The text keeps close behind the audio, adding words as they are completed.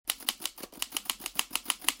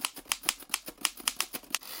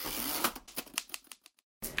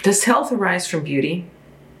Does health arise from beauty,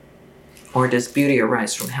 or does beauty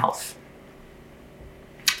arise from health?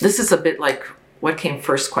 This is a bit like what came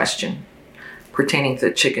first question pertaining to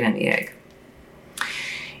the chicken and the egg.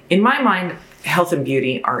 In my mind, health and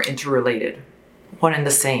beauty are interrelated, one and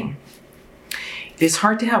the same. It is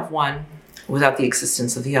hard to have one without the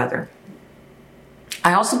existence of the other.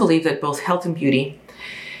 I also believe that both health and beauty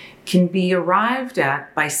can be arrived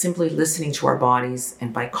at by simply listening to our bodies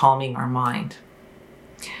and by calming our mind,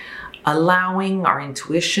 allowing our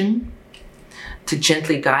intuition to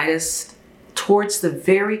gently guide us towards the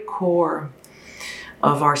very core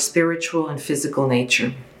of our spiritual and physical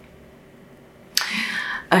nature.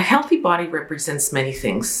 A healthy body represents many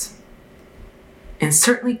things, and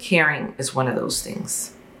certainly caring is one of those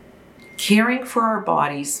things. Caring for our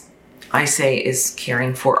bodies, I say, is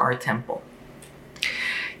caring for our temple.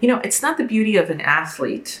 It's not the beauty of an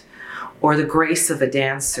athlete or the grace of a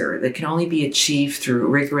dancer that can only be achieved through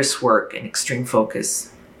rigorous work and extreme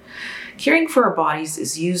focus. Caring for our bodies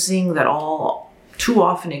is using that all too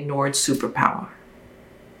often ignored superpower,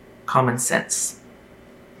 common sense.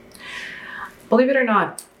 Believe it or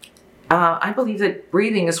not, I believe that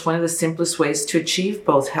breathing is one of the simplest ways to achieve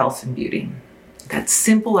both health and beauty. That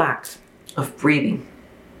simple act of breathing.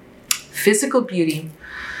 Physical beauty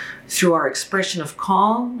through our expression of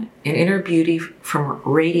calm, and inner beauty from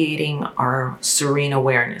radiating our serene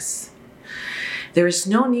awareness. There is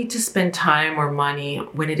no need to spend time or money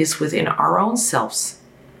when it is within our own selves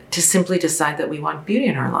to simply decide that we want beauty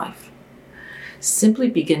in our life. Simply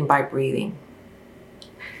begin by breathing.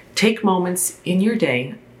 Take moments in your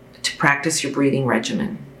day to practice your breathing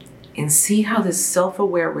regimen and see how this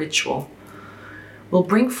self-aware ritual will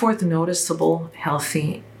bring forth noticeable,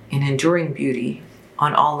 healthy, and enduring beauty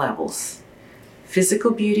on all levels, physical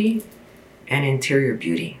beauty and interior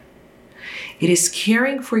beauty. It is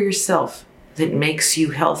caring for yourself that makes you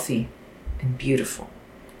healthy and beautiful.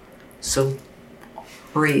 So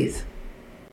breathe.